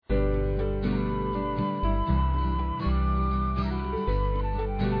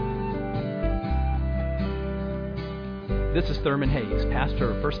This is Thurman Hayes, pastor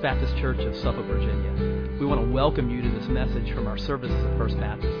of First Baptist Church of Suffolk, Virginia. We want to welcome you to this message from our services at First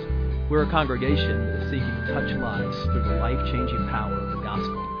Baptist. We're a congregation that is seeking to touch lives through the life-changing power of the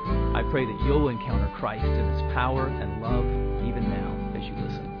gospel. I pray that you'll encounter Christ in His power and love even now as you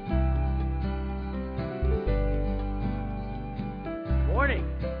listen. Morning.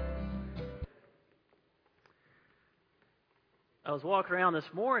 I was walking around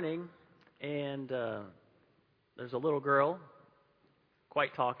this morning, and there's a little girl,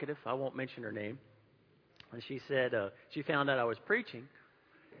 quite talkative. I won't mention her name. And she said, she found out I was preaching.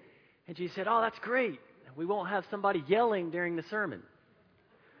 And she said, "Oh, that's great. We won't have somebody yelling during the sermon."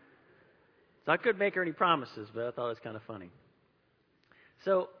 So I couldn't make her any promises, but I thought it was kind of funny.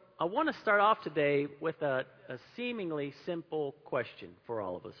 So I want to start off today with a seemingly simple question for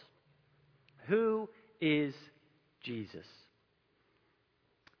all of us. Who is Jesus?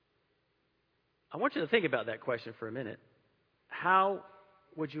 I want you to think about that question for a minute. How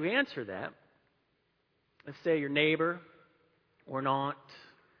would you answer that? Let's say your neighbor or an aunt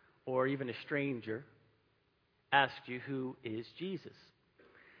or even a stranger asked you, who is Jesus?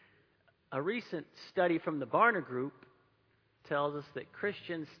 A recent study from the Barna Group tells us that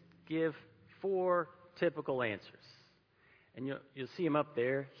Christians give 4 typical answers. And you'll see them up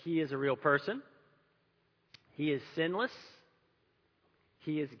there. He is a real person. He is sinless.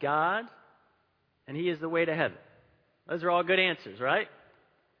 He is God. And He is the way to heaven. Those are all good answers, right?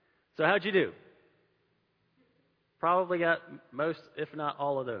 So how'd you do? Probably got most, if not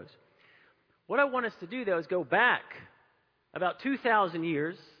all of those. What I want us to do, though, is go back about 2,000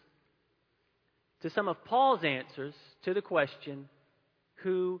 years to some of Paul's answers to the question,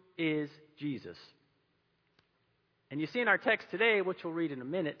 who is Jesus? And you see in our text today, which we'll read in a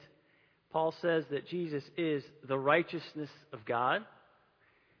minute, Paul says that Jesus is the righteousness of God,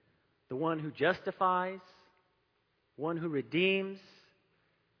 the one who justifies, one who redeems,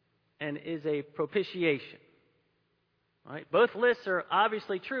 and is a propitiation. All right? Both lists are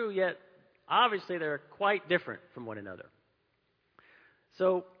obviously true, yet obviously they're quite different from one another.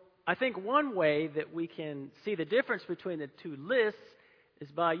 So I think one way that we can see the difference between the two lists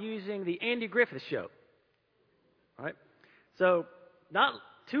is by using the Andy Griffith Show. All right? So not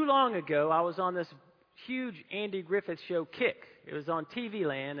too long ago, I was on this huge Andy Griffith Show kick. It was on TV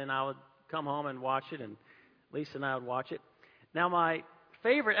Land, and I would come home and watch it, and Lisa and I would watch it. Now, my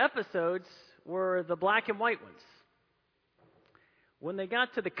favorite episodes were the black and white ones. When they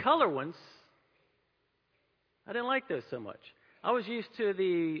got to the color ones, I didn't like those so much. I was used to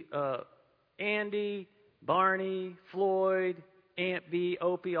the Andy, Barney, Floyd, Aunt Bee,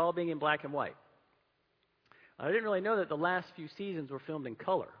 Opie, all being in black and white. I didn't really know that the last few seasons were filmed in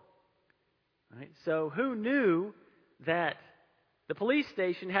color. Right? So who knew that the police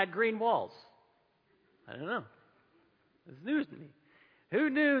station had green walls? I don't know. It was news to me. Who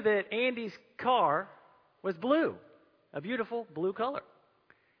knew that Andy's car was blue, a beautiful blue color?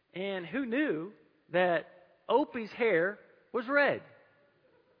 And who knew that Opie's hair was red?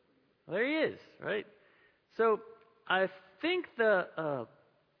 Well, there he is, right? So I think the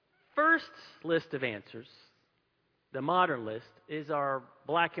first list of answers, the modern list, is our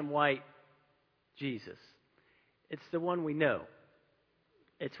black and white Jesus. It's the one we know.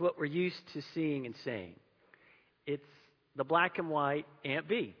 It's what we're used to seeing and saying. It's the black and white Aunt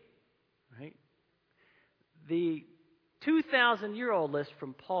Bee, right? The 2,000-year-old list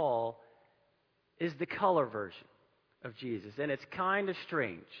from Paul is the color version of Jesus, and it's kind of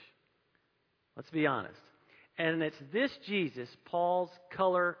strange. Let's be honest. And it's this Jesus, Paul's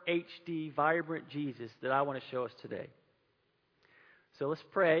color HD, vibrant Jesus, that I want to show us today. So let's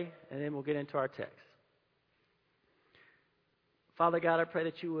pray, and then we'll get into our text. Father God, I pray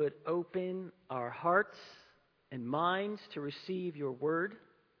that you would open our hearts and minds to receive your word,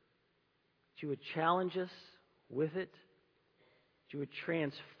 that you would challenge us with it, that you would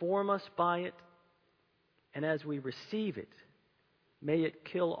transform us by it, and as we receive it, may it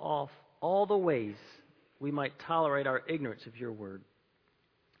kill off all the ways we might tolerate our ignorance of your word.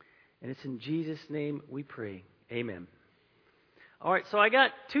 And it's in Jesus' name we pray. Amen. All right, so I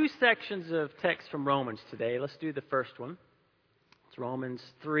got 2 sections of text from Romans today. Let's do the first one. It's Romans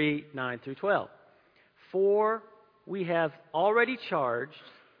 3, 9 through 12. For we have already charged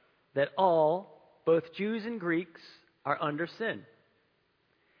that all, both Jews and Greeks, are under sin.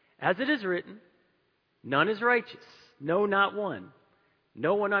 As it is written, none is righteous, no, not one.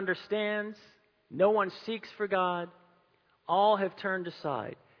 No one understands, no one seeks for God. All have turned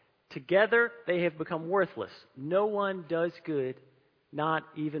aside. Together they have become worthless. No one does good, not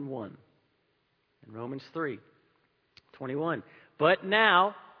even one. In Romans 3, 21. But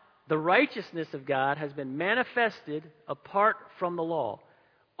now the righteousness of God has been manifested apart from the law,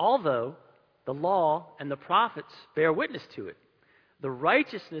 although the law and the prophets bear witness to it. The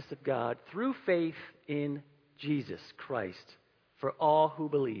righteousness of God through faith in Jesus Christ for all who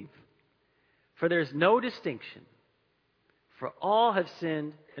believe. For there is no distinction, for all have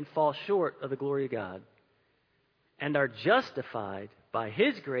sinned and fall short of the glory of God, and are justified by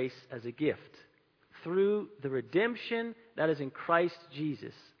His grace as a gift through the redemption that is in Christ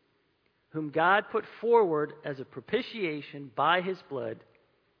Jesus, whom God put forward as a propitiation by His blood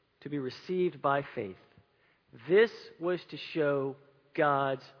to be received by faith. This was to show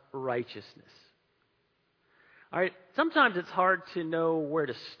God's righteousness. All right, sometimes it's hard to know where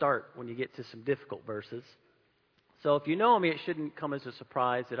to start when you get to some difficult verses. So if you know me, it shouldn't come as a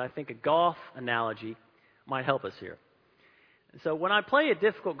surprise that I think a golf analogy might help us here. So when I play a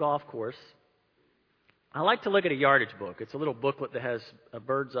difficult golf course, I like to look at a yardage book. It's a little booklet that has a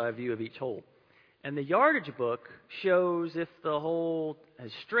bird's eye view of each hole. And the yardage book shows if the hole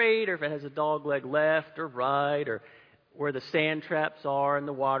is straight or if it has a dog leg left or right or where the sand traps are and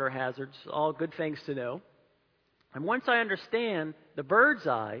the water hazards, all good things to know. And once I understand the bird's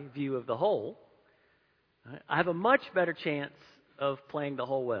eye view of the hole, I have a much better chance of playing the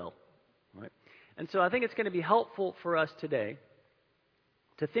hole well. Right? And so I think it's going to be helpful for us today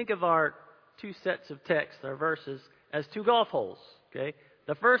to think of our two sets of text, our verses, as two golf holes. Okay?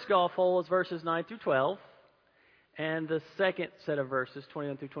 The first golf hole is verses 9 through 12, and the second set of verses,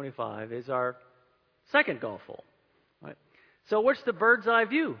 21 through 25, is our second golf hole. Right? So what's the bird's eye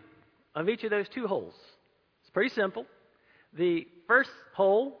view of each of those two holes? It's pretty simple. The first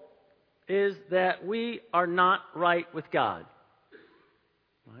hole is that we are not right with God.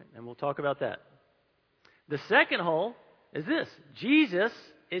 Right? And we'll talk about that. The second hole is this: Jesus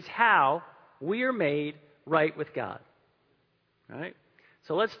is how we are made right with God. All right?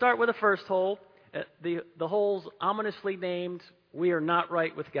 So let's start with the first hole. The hole's ominously named, "We are not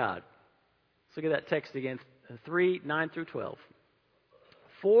right with God." Let's look at that text again, 3, 9 through 12.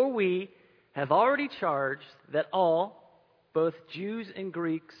 For we have already charged that all, both Jews and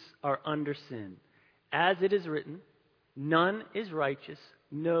Greeks, are under sin. As it is written, none is righteous,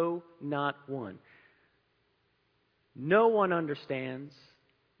 no, not one. No one understands.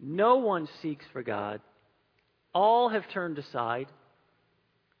 No one seeks for God. All have turned aside.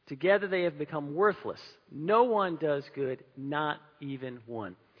 Together they have become worthless. No one does good, not even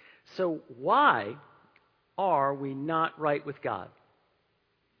one. So why are we not right with God?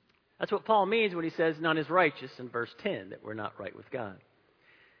 That's what Paul means when he says none is righteous in verse 10, that we're not right with God.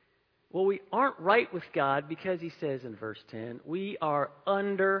 Well, we aren't right with God because he says in verse 10, we are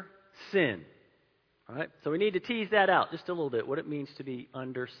under sin. All right? So we need to tease that out just a little bit, what it means to be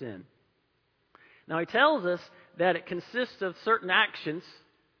under sin. Now he tells us that it consists of certain actions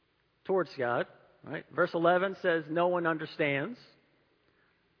towards God. Right? Verse 11 says no one understands.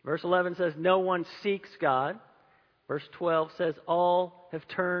 Verse 11 says no one seeks God. Verse 12 says all have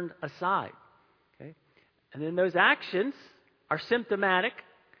turned aside. Okay? And then those actions are symptomatic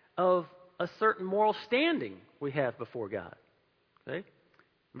of a certain moral standing we have before God. Okay?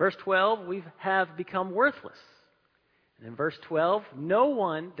 Verse 12, we have become worthless. And in verse 12, no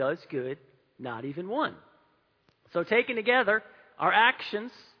one does good, not even one. So taken together, our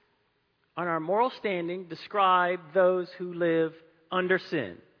actions and our moral standing describe those who live under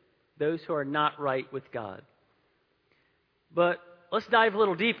sin, those who are not right with God. But let's dive a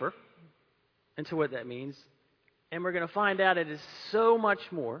little deeper into what that means. And we're going to find out it is so much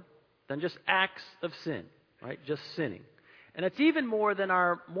more than just acts of sin, right? Just sinning. And it's even more than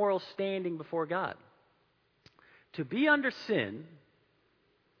our moral standing before God. To be under sin,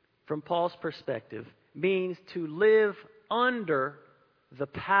 from Paul's perspective, means to live under the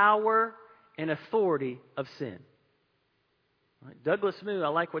power and authority of sin. Right? Douglas Moo, I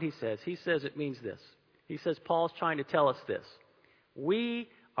like what he says. He says it means this. He says Paul's trying to tell us this. We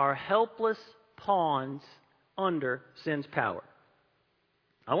are helpless pawns under sin's power.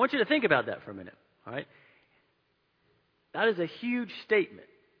 I want you to think about that for a minute. All right? That is a huge statement.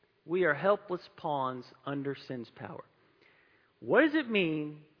 We are helpless pawns under sin's power. What does it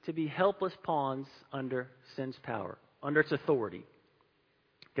mean to be helpless pawns under sin's power, under its authority?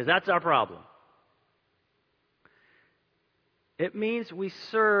 Because that's our problem. It means we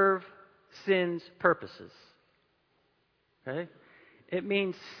serve sin's purposes. Okay? It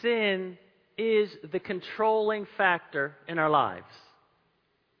means sin is the controlling factor in our lives.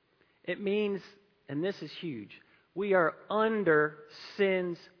 It means, and this is huge, we are under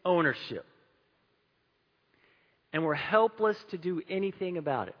sin's ownership. And we're helpless to do anything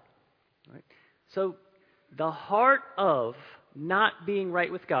about it. Right? So the heart of not being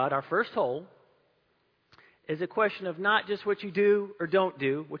right with God, our first hole, is a question of not just what you do or don't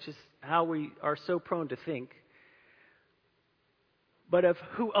do, which is how we are so prone to think, but of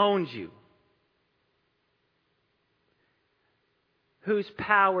who owns you. Whose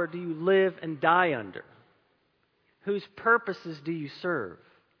power do you live and die under? Whose purposes do you serve?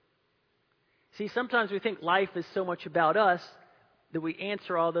 See, sometimes we think life is so much about us that we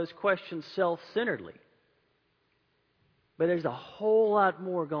answer all those questions self-centeredly. But there's a whole lot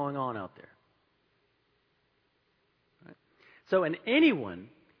more going on out there. Right? So, and anyone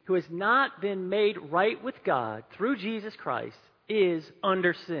who has not been made right with God through Jesus Christ is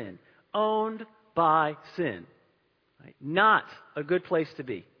under sin, owned by sin. Right? Not a good place to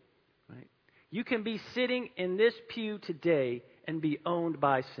be. Right? You can be sitting in this pew today and be owned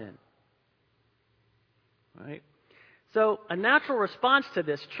by sin. Right? So a natural response to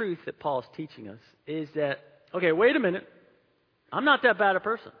this truth that Paul's teaching us is that, okay, wait a minute. I'm not that bad a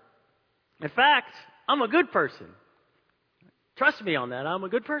person. In fact, I'm a good person. Trust me on that. I'm a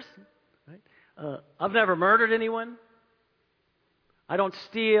good person. Right? I've never murdered anyone. I don't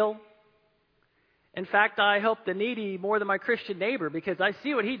steal. In fact, I help the needy more than my Christian neighbor because I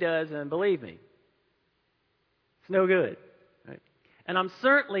see what he does, and believe me, it's no good. Right? And I'm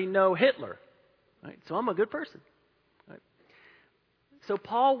certainly no Hitler. Right? So I'm a good person. Right? So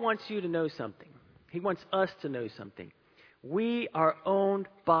Paul wants you to know something. He wants us to know something. We are owned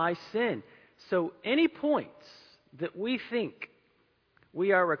by sin. So any points that we think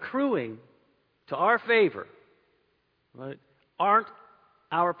we are accruing to our favor, right, aren't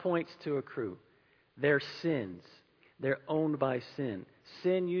our points to accrue. They're sins. They're owned by sin.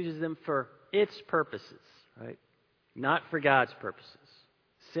 Sin uses them for its purposes, right? Not for God's purposes.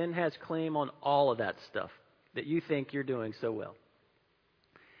 Sin has claim on all of that stuff that you think you're doing so well.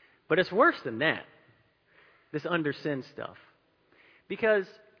 But it's worse than that, this under sin stuff. Because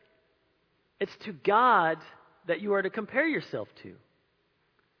it's to God that you are to compare yourself to.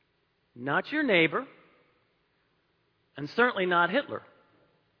 Not your neighbor, and certainly not Hitler,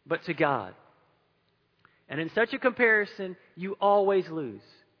 but to God. And in such a comparison, you always lose.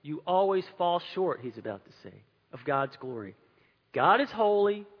 You always fall short, he's about to say, of God's glory. God is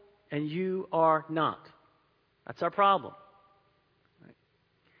holy, and you are not. That's our problem. Right?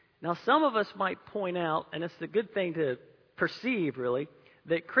 Now, some of us might point out, and it's a good thing to perceive, really,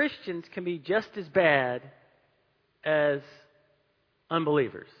 that Christians can be just as bad as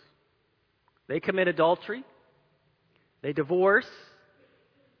unbelievers. They commit adultery. They divorce.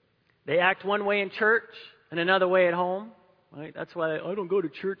 They act one way in church and another way at home. Right? That's why I don't go to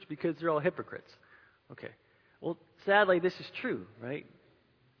church, because they're all hypocrites. Okay. Well, sadly, this is true, right?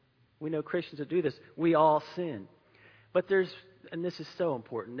 We know Christians that do this. We all sin. But and this is so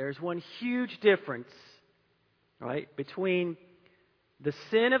important, there's one huge difference, right, between the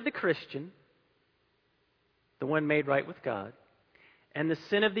sin of the Christian, the one made right with God, and the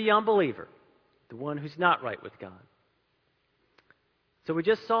sin of the unbeliever, the one who's not right with God. So we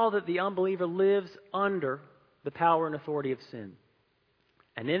just saw that the unbeliever lives under the power and authority of sin.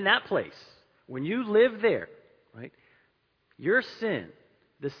 And in that place, when you live there, right, your sin,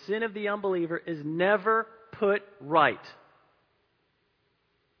 the sin of the unbeliever, is never put right.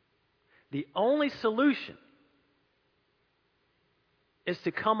 The only solution is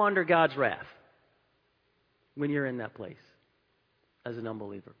to come under God's wrath when you're in that place as an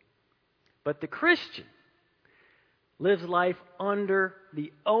unbeliever. But the Christian lives life under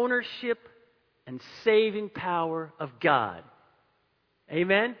the ownership and saving power of God.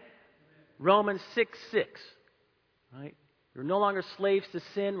 Amen? Romans 6:6. Right? We're no longer slaves to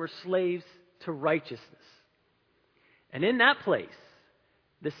sin, we're slaves to righteousness. And in that place,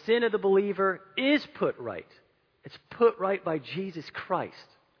 the sin of the believer is put right. It's put right by Jesus Christ.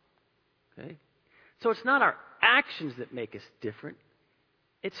 Okay? So it's not our actions that make us different.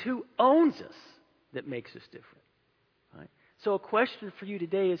 It's who owns us that makes us different. Right? So a question for you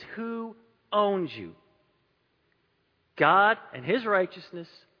today is, who owns you? God and His righteousness,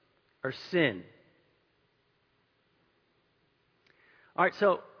 or sin? All right,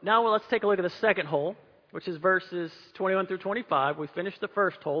 so now let's take a look at the second hole, which is verses 21 through 25. We finished the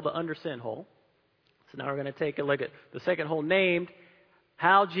first hole, the under sin hole. So now we're going to take a look at the second hole, named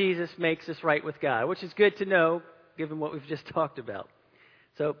How Jesus Makes Us Right with God, which is good to know given what we've just talked about.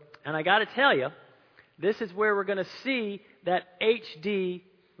 So, and I got to tell you, this is where we're going to see that HD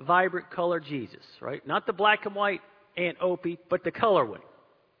vibrant color Jesus, right? Not the black and white Aunt Opie, but the color one,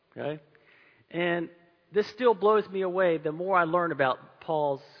 okay? And this still blows me away the more I learn about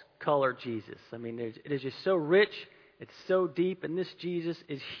Paul's color Jesus. I mean, it is just so rich, it's so deep, and this Jesus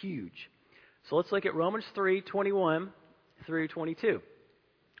is huge. So let's look at Romans 3:21 through 22.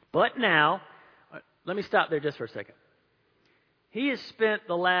 But now, let me stop there just for a second. He has spent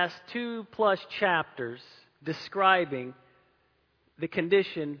the last 2+ chapters describing the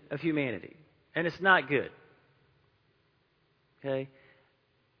condition of humanity, and it's not good. Okay?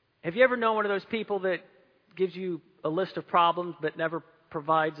 Have you ever known one of those people that gives you a list of problems but never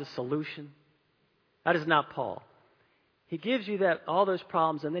provides a solution? That is not Paul. He gives you all those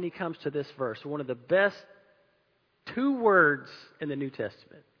problems, and then he comes to this verse, one of the best 2 words in the New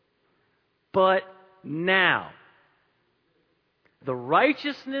Testament. But now, the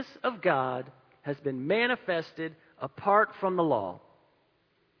righteousness of God has been manifested apart from the law.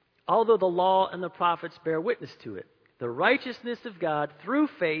 Although the law and the prophets bear witness to it, the righteousness of God through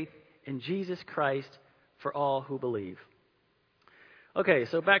faith in Jesus Christ for all who believe. Okay,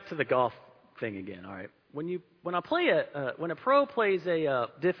 so back to the golf thing again. All right, when a pro plays a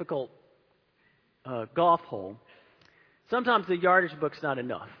difficult golf hole, sometimes the yardage book's not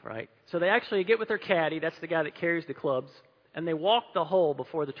enough, right? So they actually get with their caddy, that's the guy that carries the clubs, and they walk the hole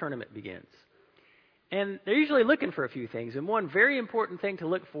before the tournament begins. And they're usually looking for a few things, and one very important thing to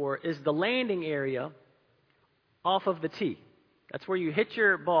look for is the landing area off of the tee. That's where you hit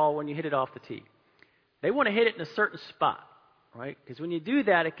your ball when you hit it off the tee. They want to hit it in a certain spot, right? Because when you do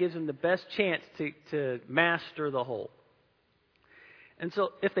that, it gives them the best chance to master the hole. And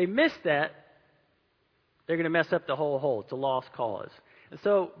so if they miss that, they're going to mess up the whole hole. It's a lost cause. And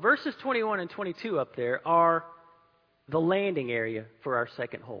so verses 21 and 22 up there are the landing area for our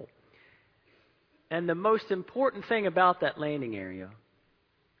second hole. And the most important thing about that landing area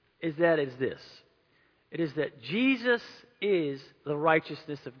is this. It is that Jesus is the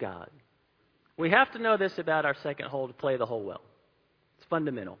righteousness of God. We have to know this about our second hole to play the hole well. It's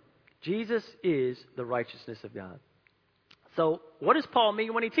fundamental. Jesus is the righteousness of God. So what does Paul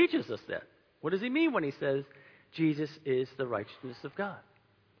mean when he teaches us that? What does he mean when he says Jesus is the righteousness of God?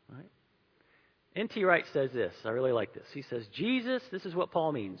 Right? N.T. Wright says this. I really like this. He says, this is what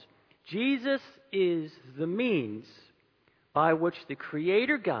Paul means. Jesus is the means by which the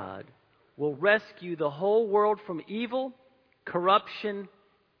Creator God will rescue the whole world from evil, corruption,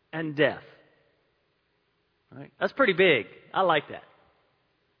 and death. Right? That's pretty big. I like that.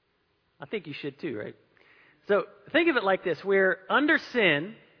 I think you should too, right? So think of it like this. We're under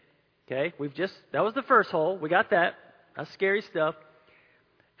sin. Okay, that was the first hole. We got that. That's scary stuff.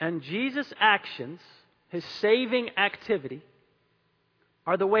 And Jesus' actions, his saving activity,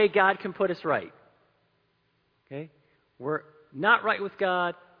 are the way God can put us right. Okay? We're not right with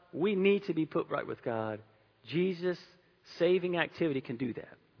God. We need to be put right with God. Jesus' saving activity can do that,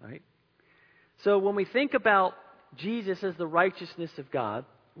 right? So when we think about Jesus as the righteousness of God,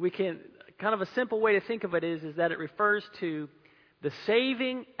 we can, kind of a simple way to think of it is that it refers to the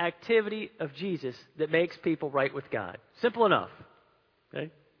saving activity of Jesus that makes people right with God. Simple enough.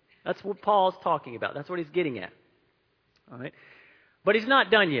 Okay? That's what Paul's talking about. That's what he's getting at. All right? But he's not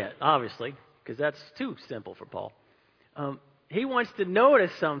done yet, obviously, because that's too simple for Paul. He wants to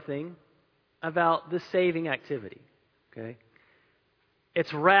notice something about the saving activity. Okay?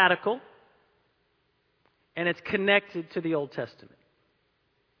 It's radical, and it's connected to the Old Testament.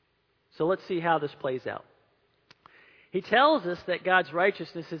 So let's see how this plays out. He tells us that God's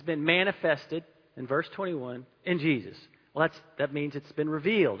righteousness has been manifested, in verse 21, in Jesus. Well, that means it's been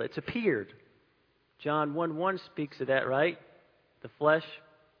revealed. It's appeared. John 1:1 speaks of that, right? The flesh,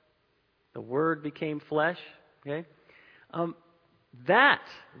 the Word became flesh. Okay? That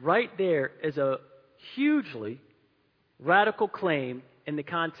right there is a hugely radical claim in the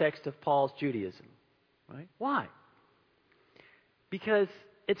context of Paul's Judaism. Right? Why? Because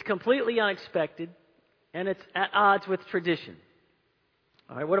it's completely unexpected and it's at odds with tradition.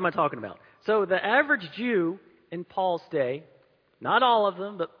 All right, what am I talking about? So the average Jew in Paul's day, not all of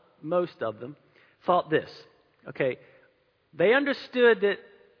them, but most of them, thought this. Okay, they understood that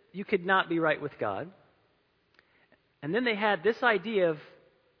you could not be right with God. And then they had this idea of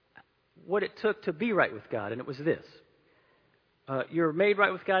what it took to be right with God, and it was this. You're made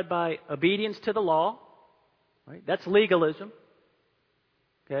right with God by obedience to the law. Right? That's legalism.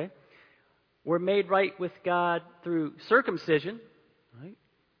 Okay? We're made right with God through circumcision. Right?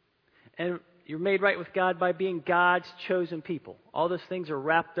 And you're made right with God by being God's chosen people. All those things are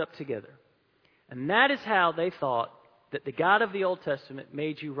wrapped up together. And that is how they thought that the God of the Old Testament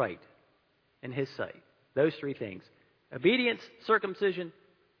made you right in His sight. Those three things. Obedience, circumcision,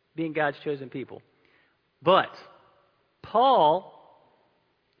 being God's chosen people. But Paul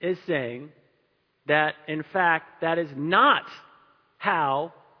is saying that, in fact, that is not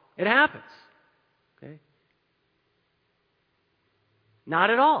how it happens. Okay? Not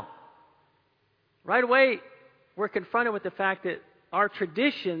at all. Right away, we're confronted with the fact that our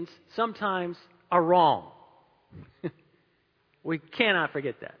traditions sometimes are wrong. We cannot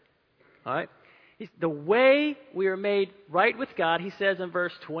forget that. All right? The way we are made right with God, he says in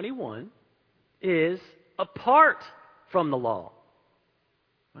verse 21, is apart from the law.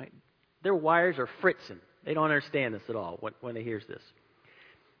 Right? Their wires are fritzing. They don't understand this at all when they hear this.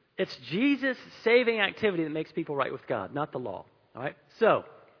 It's Jesus' saving activity that makes people right with God, not the law. All right? So,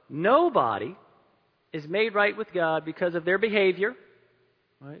 nobody is made right with God because of their behavior,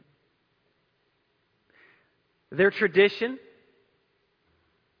 right? Their tradition,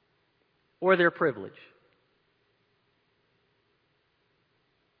 or their privilege.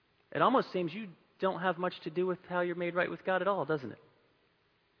 It almost seems you don't have much to do with how you're made right with God at all, doesn't it?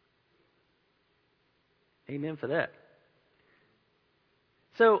 Amen for that.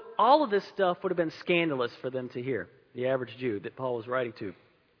 So all of this stuff would have been scandalous for them to hear, the average Jew that Paul was writing to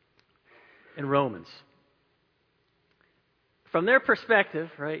in Romans. From their perspective,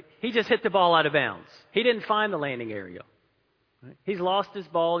 right, he just hit the ball out of bounds. He didn't find the landing area. Right? He's lost his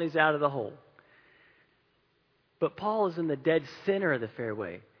ball and he's out of the hole. But Paul is in the dead center of the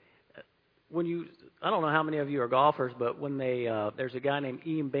fairway. I don't know how many of you are golfers, but when there's a guy named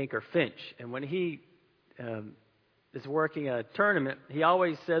Ian Banker Finch, and when he is working a tournament, he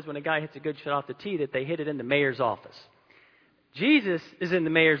always says when a guy hits a good shot off the tee that they hit it in the mayor's office. Jesus is in the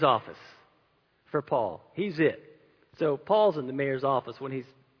mayor's office for Paul. He's it. So Paul's in the mayor's office when he's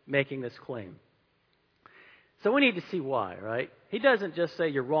making this claim. So we need to see why, right? He doesn't just say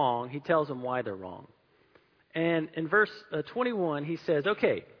you're wrong. He tells them why they're wrong. And in verse 21, he says,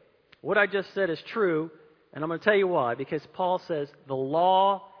 okay, what I just said is true, and I'm going to tell you why. Because Paul says the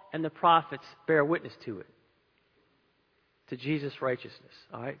law and the prophets bear witness to it, to Jesus' righteousness.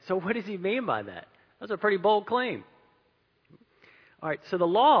 All right. So what does he mean by that? That's a pretty bold claim. All right. So the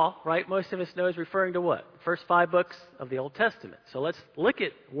law, right, most of us know is referring to what? The first 5 books of the Old Testament. So let's look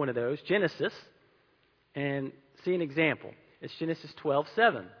at one of those, Genesis, and see an example. It's Genesis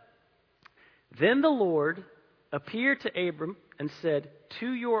 12:7. Then the Lord appeared to Abram and said,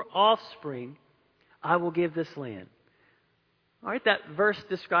 to your offspring I will give this land. All right, that verse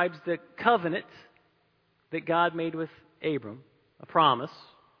describes the covenant that God made with Abram, a promise,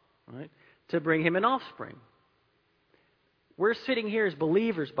 right, to bring him an offspring. We're sitting here as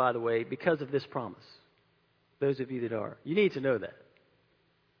believers, by the way, because of this promise. Those of you that are. You need to know that.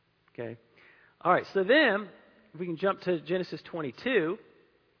 Okay? All right, so then we can jump to Genesis 22,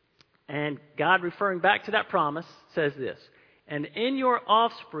 and God, referring back to that promise, says this, and in your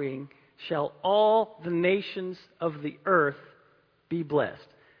offspring shall all the nations of the earth be blessed.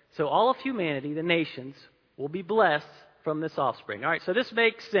 So all of humanity, the nations, will be blessed from this offspring. All right, so this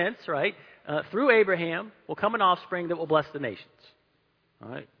makes sense, right? Through Abraham will come an offspring that will bless the nations. All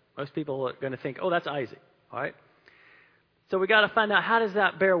right, most people are going to think, oh, that's Isaac. All right, so we got to find out, how does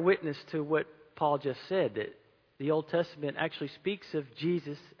that bear witness to what Paul just said, that the Old Testament actually speaks of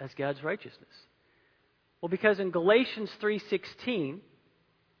Jesus as God's righteousness? Well, because in Galatians 3:16,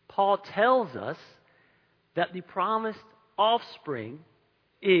 Paul tells us that the promised offspring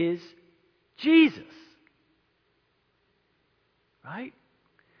is Jesus. Right?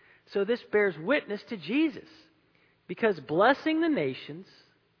 So this bears witness to Jesus, because blessing the nations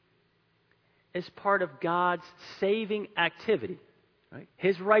is part of God's saving activity, right?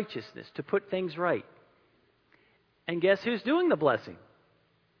 His righteousness, to put things right. And guess who's doing the blessing?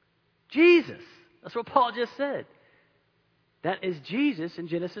 Jesus. That's what Paul just said. That is Jesus in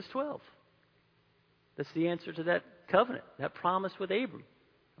Genesis 12. That's the answer to that covenant, that promise with Abram.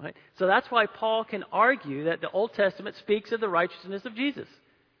 Right? So that's why Paul can argue that the Old Testament speaks of the righteousness of Jesus.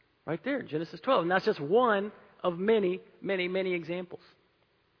 Right there in Genesis 12. And that's just one of many, many, many examples.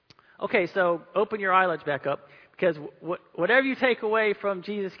 Okay, so open your eyelids back up, because whatever you take away from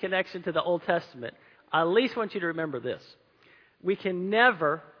Jesus' connection to the Old Testament, I at least want you to remember this. We can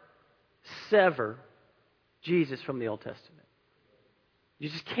never sever Jesus from the Old Testament. You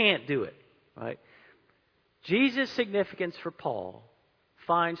just can't do it, right? Jesus' significance for Paul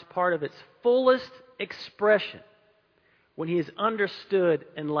finds part of its fullest expression when he is understood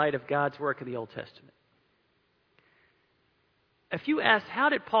in light of God's work in the Old Testament. If you ask, how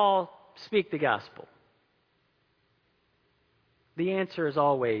did Paul speak the gospel? The answer is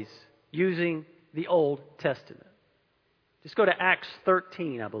always using the Old Testament. Just go to Acts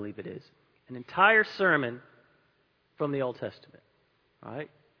 13, I believe it is. An entire sermon from the Old Testament. All right?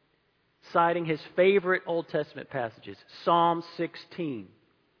 Citing his favorite Old Testament passages. Psalm 16,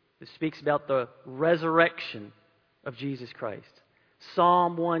 that speaks about the resurrection of Jesus Christ.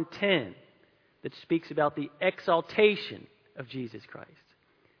 Psalm 110, that speaks about the exaltation of Jesus Christ.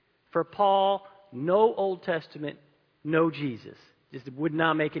 For Paul no Old Testament, no Jesus. Just would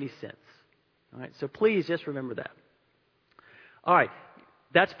not make any sense. All right, so please just remember that. All right,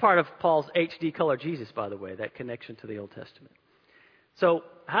 that's part of Paul's HD color Jesus, by the way, that connection to the Old Testament. So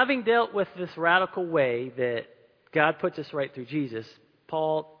having dealt with this radical way that God puts us right through Jesus,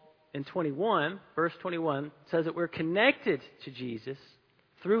 Paul in verse 21, says that we're connected to Jesus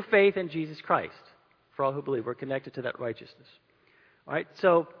through faith in Jesus Christ. For all who believe, we're connected to that righteousness. All right,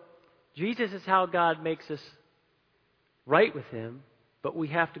 so Jesus is how God makes us right with Him, but we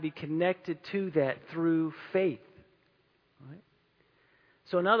have to be connected to that through faith. All right?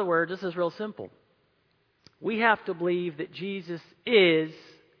 So in other words, this is real simple. We have to believe that Jesus is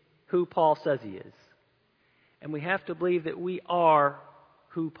who Paul says He is. And we have to believe that we are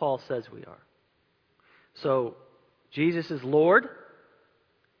who Paul says we are. So, Jesus is Lord.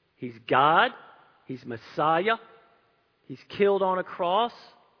 He's God. He's Messiah. He's killed on a cross.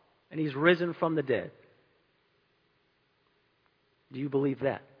 And He's risen from the dead. Do you believe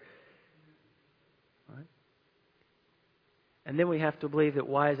that? All right. And then we have to believe that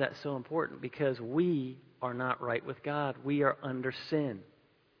why is that so important? Because we are not right with God. We are under sin.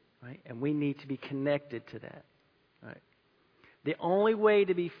 Right? And we need to be connected to that. Right? The only way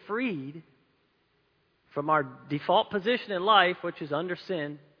to be freed from our default position in life, which is under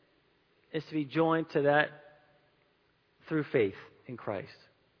sin, is to be joined to that through faith in Christ.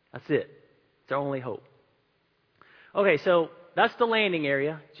 That's it. It's our only hope. Okay, so that's the landing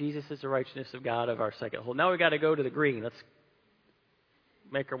area. Jesus is the righteousness of God of our second hold. Now we've got to go to the green. Let's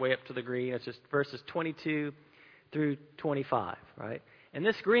make our way up to the green. It's just verses 22 through 25, right? And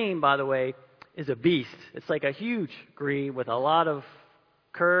this green, by the way, is a beast. It's like a huge green with a lot of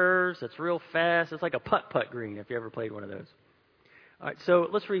curves. It's real fast. It's like a putt-putt green if you ever played one of those. All right, so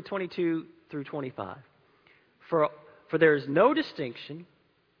let's read 22 through 25. For there is no distinction,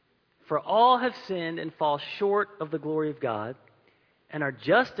 for all have sinned and fall short of the glory of God, and are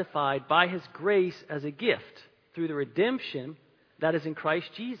justified by His grace as a gift through the redemption that is in Christ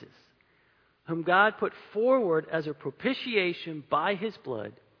Jesus, whom God put forward as a propitiation by His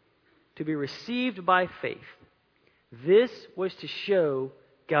blood to be received by faith. This was to show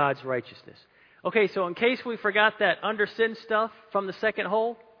God's righteousness. Okay, so in case we forgot that under sin stuff from the second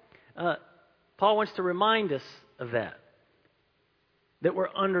hole, Paul wants to remind us of that we're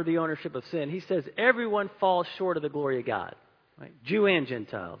under the ownership of sin. He says everyone falls short of the glory of God. Right? Jew and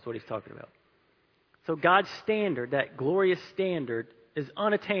Gentile is what he's talking about. So God's standard, that glorious standard, is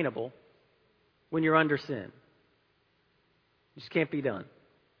unattainable when you're under sin. It just can't be done.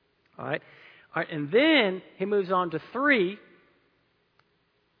 All right? All right, and then he moves on to 3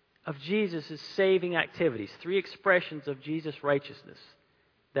 of Jesus' saving activities, 3 expressions of Jesus' righteousness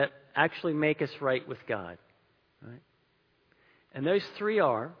that actually make us right with God. Right? And those 3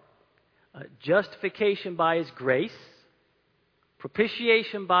 are justification by His grace,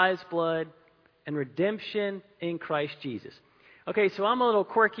 propitiation by His blood, and redemption in Christ Jesus. Okay, so I'm a little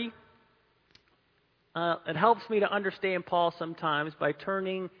quirky. It helps me to understand Paul sometimes by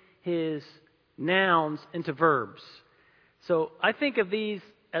turning his nouns into verbs. So I think of these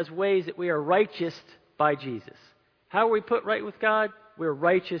as ways that we are righteous by Jesus. How are we put right with God? We're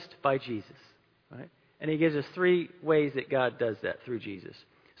righteous by Jesus. Right? And he gives us 3 ways that God does that through Jesus.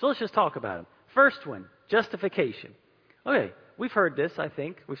 So let's just talk about them. First one, justification. Okay, we've heard this, I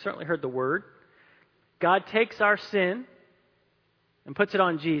think. We've certainly heard the word. God takes our sin and puts it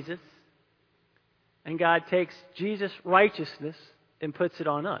on Jesus. And God takes Jesus' righteousness and puts it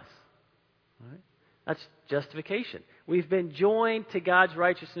on us. Right? That's justification. We've been joined to God's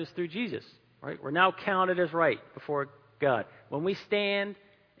righteousness through Jesus. Right? We're now counted as right before God. When we stand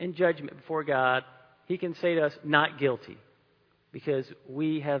in judgment before God, He can say to us, not guilty, because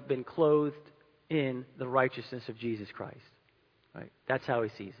we have been clothed in the righteousness of Jesus Christ. Right? That's how He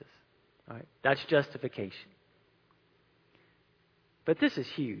sees us. All right? That's justification. But this is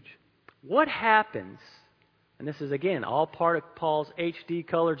huge. What happens, and this is again all part of Paul's HD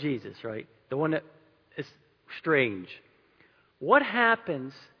color Jesus, right? The one that is strange. What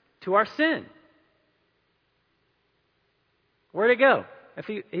happens to our sin? Where'd it go? If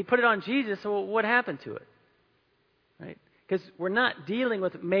he put it on Jesus, so what happened to it? Right? Because we're not dealing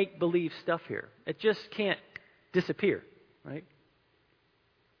with make-believe stuff here. It just can't disappear, right?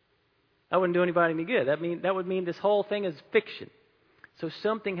 That wouldn't do anybody any good. That would mean this whole thing is fiction. So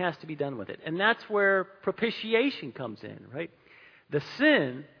something has to be done with it. And that's where propitiation comes in, right? The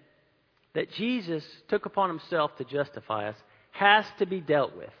sin that Jesus took upon Himself to justify us has to be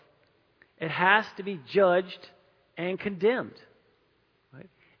dealt with. It has to be judged and condemned. Right?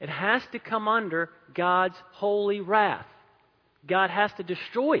 It has to come under God's holy wrath. God has to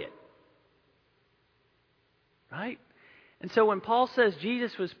destroy it. right? And so when Paul says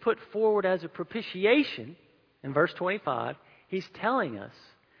Jesus was put forward as a propitiation, in verse 25, he's telling us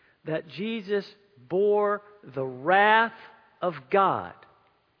that Jesus bore the wrath of God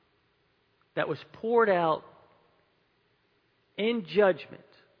that was poured out in judgment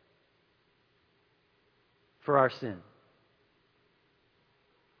for our sin.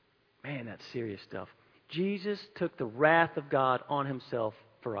 Man, that's serious stuff. Jesus took the wrath of God on himself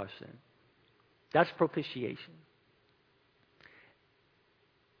for our sin. That's propitiation.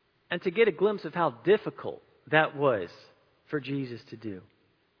 And to get a glimpse of how difficult that was for Jesus to do,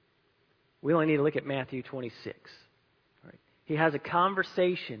 we only need to look at Matthew 26. Right? He has a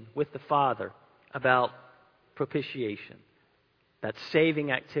conversation with the Father about propitiation, that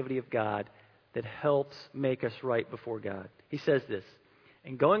saving activity of God that helps make us right before God. He says this,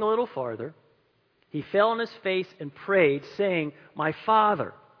 and going a little farther, he fell on his face and prayed, saying, "My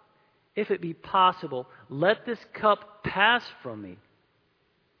Father, if it be possible, let this cup pass from me.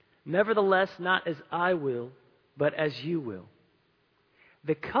 Nevertheless, not as I will, but as you will."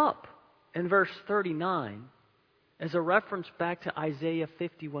 The cup in verse 39 is a reference back to Isaiah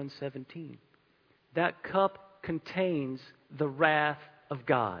 51:17. That cup contains the wrath of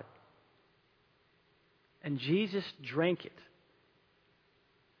God. And Jesus drank it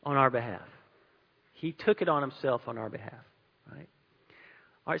on our behalf. He took it on himself on our behalf. Right?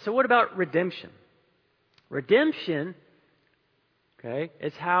 All right, so what about redemption? Redemption, okay,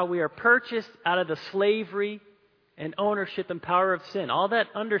 is how we are purchased out of the slavery and ownership and power of sin. All that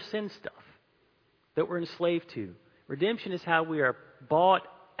under sin stuff that we're enslaved to. Redemption is how we are bought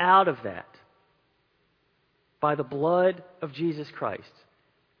out of that by the blood of Jesus Christ.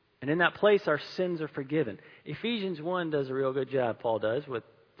 And in that place, our sins are forgiven. Ephesians 1 does a real good job, Paul does, with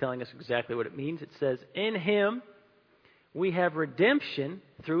telling us exactly what it means. It says, in him we have redemption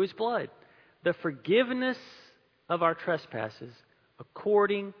through his blood, the forgiveness of our trespasses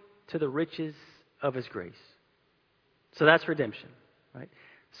according to the riches of his grace. So that's redemption, right?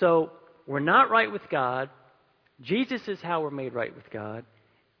 So we're not right with God. Jesus is how we're made right with God.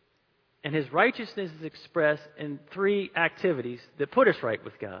 And his righteousness is expressed in three activities that put us right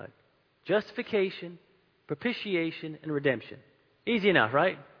with God: justification, propitiation, and redemption. Easy enough,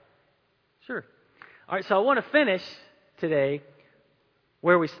 right? Sure. All right, so I want to finish today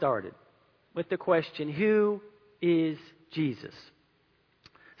where we started, with the question, who is Jesus?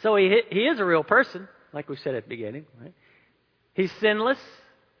 So he is a real person, like we said at the beginning, right? He's sinless.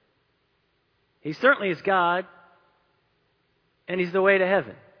 He certainly is God. And he's the way to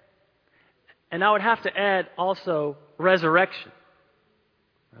heaven. And I would have to add also resurrection.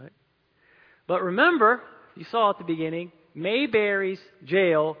 Right? But remember, you saw at the beginning, Mayberry's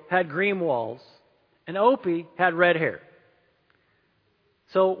jail had green walls and Opie had red hair.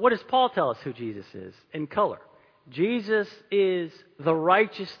 So what does Paul tell us who Jesus is in color? Jesus is the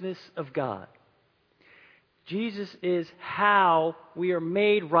righteousness of God. Jesus is how we are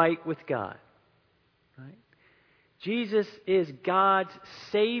made right with God. Right? Jesus is God's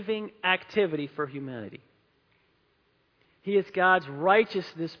saving activity for humanity. He is God's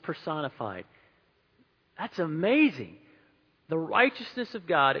righteousness personified. That's amazing. The righteousness of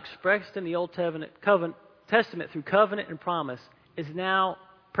God expressed in the Old Testament through covenant and promise is now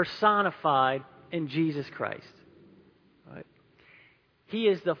personified in Jesus Christ. Right? He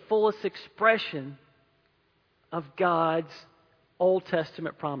is the fullest expression of God's Old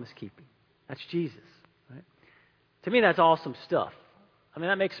Testament promise keeping. That's Jesus. Right? To me, that's awesome stuff. I mean,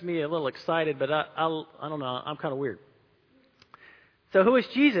 that makes me a little excited, but I don't know. I'm kind of weird. So who is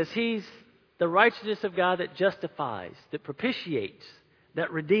Jesus? He's the righteousness of God that justifies, that propitiates,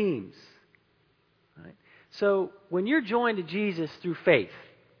 that redeems. Right? So when you're joined to Jesus through faith,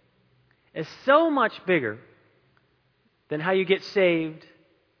 it's so much bigger than how you get saved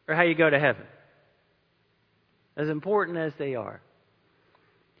or how you go to heaven. As important as they are,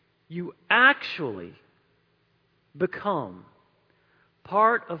 you actually become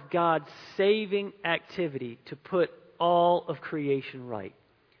part of God's saving activity to put all of creation right.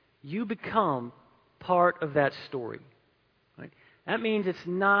 You become part of that story. Right? That means it's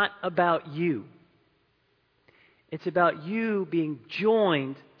not about you. It's about you being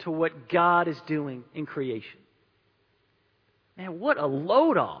joined to what God is doing in creation. Man, what a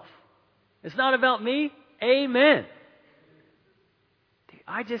load off. It's not about me. Amen.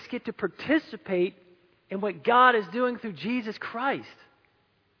 I just get to participate in what God is doing through Jesus Christ.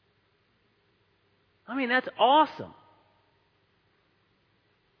 I mean, that's awesome.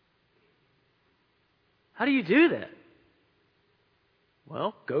 How do you do that?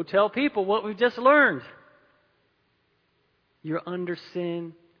 Well, go tell people what we've just learned. You're under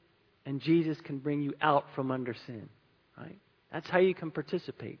sin. And Jesus can bring you out from under sin. Right? That's how you can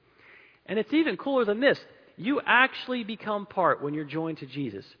participate. And it's even cooler than this. You actually become part, when you're joined to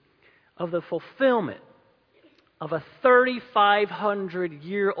Jesus, of the fulfillment of a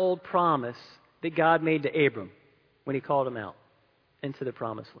 3,500-year-old promise that God made to Abram when he called him out into the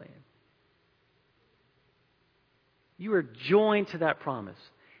promised land. You are joined to that promise.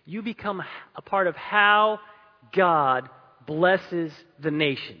 You become a part of how God blesses the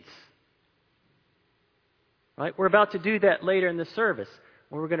nations. Right? We're about to do that later in the service,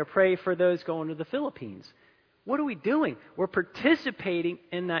 where we're going to pray for those going to the Philippines. What are we doing? We're participating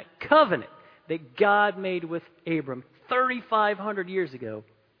in that covenant that God made with Abram 3,500 years ago.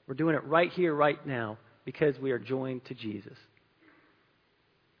 We're doing it right here, right now, because we are joined to Jesus.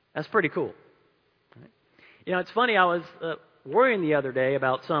 That's pretty cool. Right? You know, it's funny, I was worrying the other day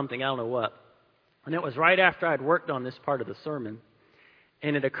about something, I don't know what, and it was right after I'd worked on this part of the sermon,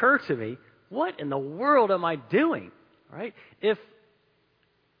 and it occurred to me, what in the world am I doing? Right? If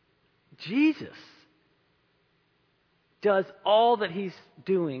Jesus does all that he's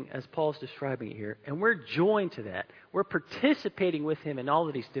doing, as Paul's describing it here, and we're joined to that, we're participating with him in all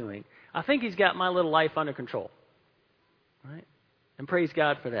that he's doing, I think he's got my little life under control. Right? And praise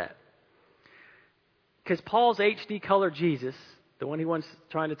God for that. Because Paul's HD color Jesus, the one he wants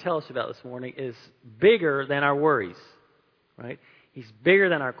trying to tell us about this morning, is bigger than our worries. Right? He's bigger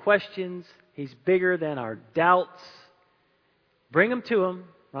than our questions. He's bigger than our doubts. Bring them to him,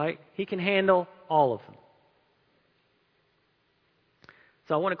 right? He can handle all of them.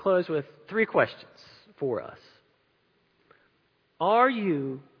 So I want to close with 3 questions for us. Are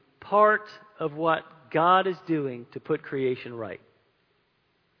you part of what God is doing to put creation right?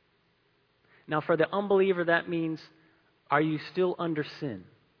 Now, for the unbeliever, that means, are you still under sin?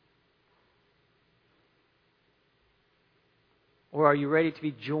 Or are you ready to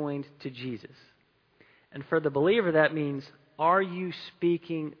be joined to Jesus? And for the believer, that means, are you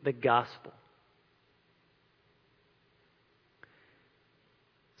speaking the gospel?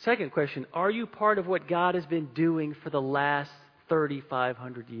 Second question, are you part of what God has been doing for the last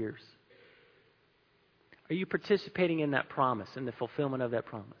 3,500 years? Are you participating in that promise, in the fulfillment of that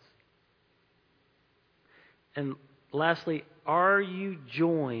promise? And lastly, are you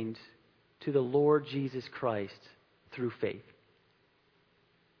joined to the Lord Jesus Christ through faith?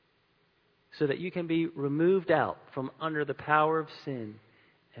 So that you can be removed out from under the power of sin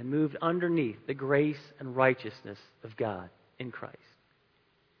and moved underneath the grace and righteousness of God in Christ.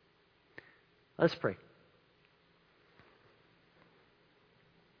 Let's pray.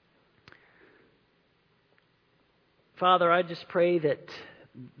 Father, I just pray that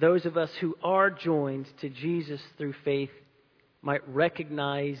those of us who are joined to Jesus through faith might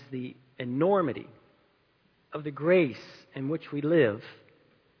recognize the enormity of the grace in which we live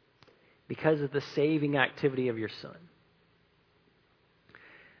because of the saving activity of your Son.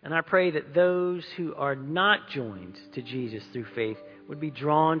 And I pray that those who are not joined to Jesus through faith would be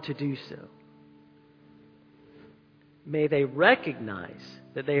drawn to do so. May they recognize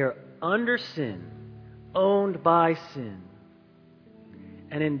that they are under sin, owned by sin,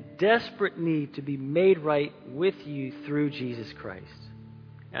 and in desperate need to be made right with you through Jesus Christ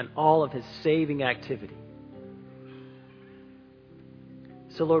and all of his saving activity.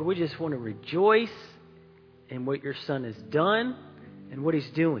 So, Lord, we just want to rejoice in what your Son has done and what he's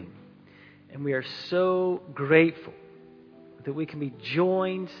doing. And we are so grateful that we can be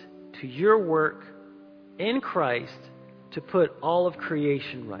joined to your work in Christ to put all of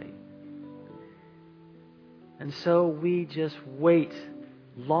creation right. And so we just wait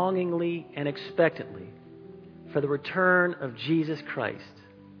longingly and expectantly for the return of Jesus Christ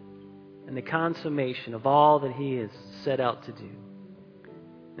and the consummation of all that he has set out to do.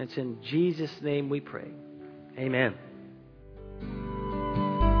 And it's in Jesus' name we pray. Amen.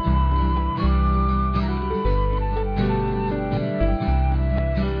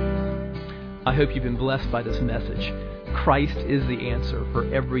 I hope you've been blessed by this message. Christ is the answer for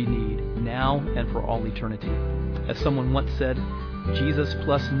every need, now and for all eternity. As someone once said, Jesus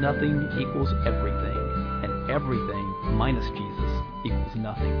plus nothing equals everything, and everything minus Jesus equals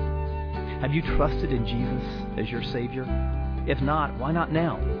nothing. Have you trusted in Jesus as your Savior? If not, why not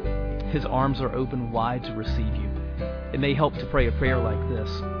now? His arms are open wide to receive you. It may help to pray a prayer like this.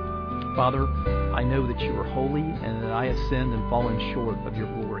 Father, I know that you are holy and that I have sinned and fallen short of your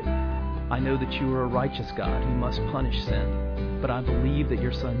glory. I know that you are a righteous God who must punish sin, but I believe that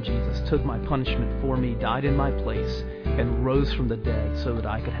your Son Jesus took my punishment for me, died in my place, and rose from the dead so that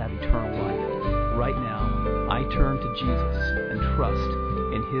I could have eternal life. Right now, I turn to Jesus and trust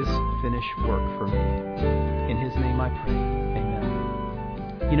in his finished work for me. In his name I pray.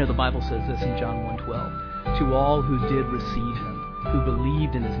 Amen. You know, the Bible says this in John 1:12. To all who did receive him, who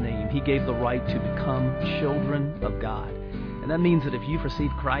believed in his name, he gave the right to become children of God. And that means that if you've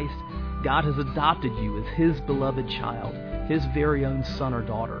received Christ, God has adopted you as his beloved child, his very own son or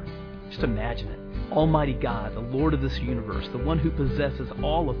daughter. Just imagine it. Almighty God, the Lord of this universe, the one who possesses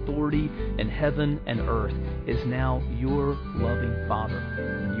all authority in heaven and earth, is now your loving Father,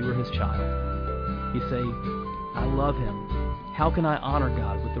 and you are his child. You say, I love him. How can I honor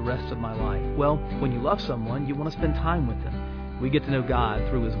God with the rest of my life? Well, when you love someone, you want to spend time with them. We get to know God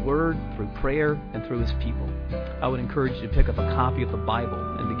through his word, through prayer, and through his people. I would encourage you to pick up a copy of the Bible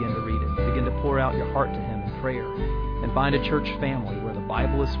and begin to read it. Begin to pour out your heart to him in prayer. And find a church family where the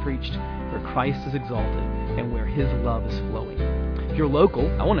Bible is preached, where Christ is exalted, and where his love is flowing. If you're local,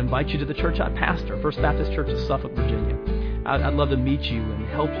 I want to invite you to the church I pastor, First Baptist Church of Suffolk, Virginia. I'd love to meet you and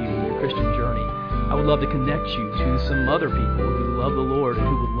help you in your Christian journey. I would love to connect you to some other people who love the Lord and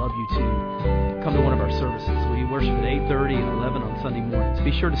who would love you too. Come to one of our services. We worship at 8:30 and 11 on Sunday mornings.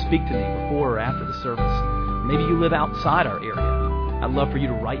 Be sure to speak to me before or after the service. Maybe you live outside our area. I'd love for you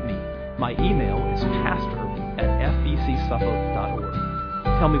to write me. My email is pastor@fbcsuffolk.org.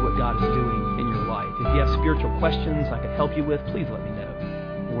 Tell me what God is doing in your life. If you have spiritual questions I can help you with, please let me know.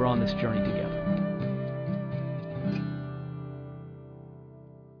 We're on this journey together.